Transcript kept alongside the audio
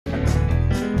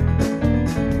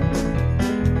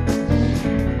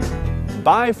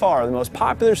By far, the most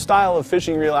popular style of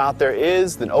fishing reel out there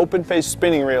is an open face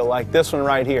spinning reel like this one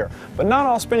right here. But not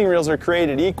all spinning reels are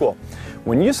created equal.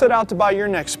 When you set out to buy your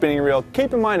next spinning reel,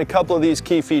 keep in mind a couple of these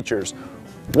key features.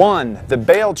 One, the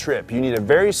bail trip. You need a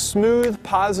very smooth,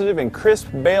 positive, and crisp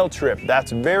bail trip.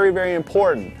 That's very, very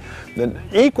important. Then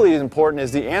equally as important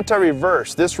is the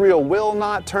anti-reverse. This reel will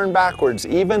not turn backwards,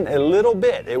 even a little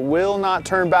bit. It will not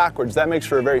turn backwards. That makes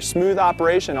for a very smooth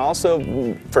operation,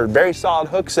 also for very solid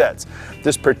hook sets.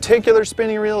 This particular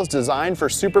spinning reel is designed for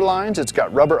super lines. It's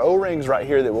got rubber O-rings right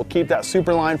here that will keep that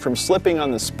super line from slipping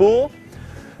on the spool.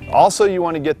 Also, you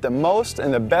want to get the most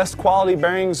and the best quality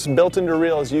bearings built into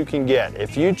reel as you can get.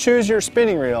 If you choose your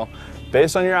spinning reel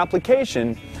based on your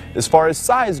application, as far as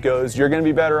size goes, you're going to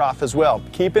be better off as well.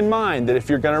 Keep in mind that if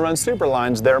you're going to run super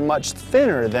lines, they're much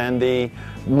thinner than the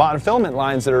monofilament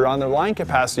lines that are on the line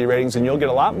capacity ratings, and you'll get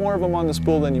a lot more of them on the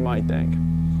spool than you might think.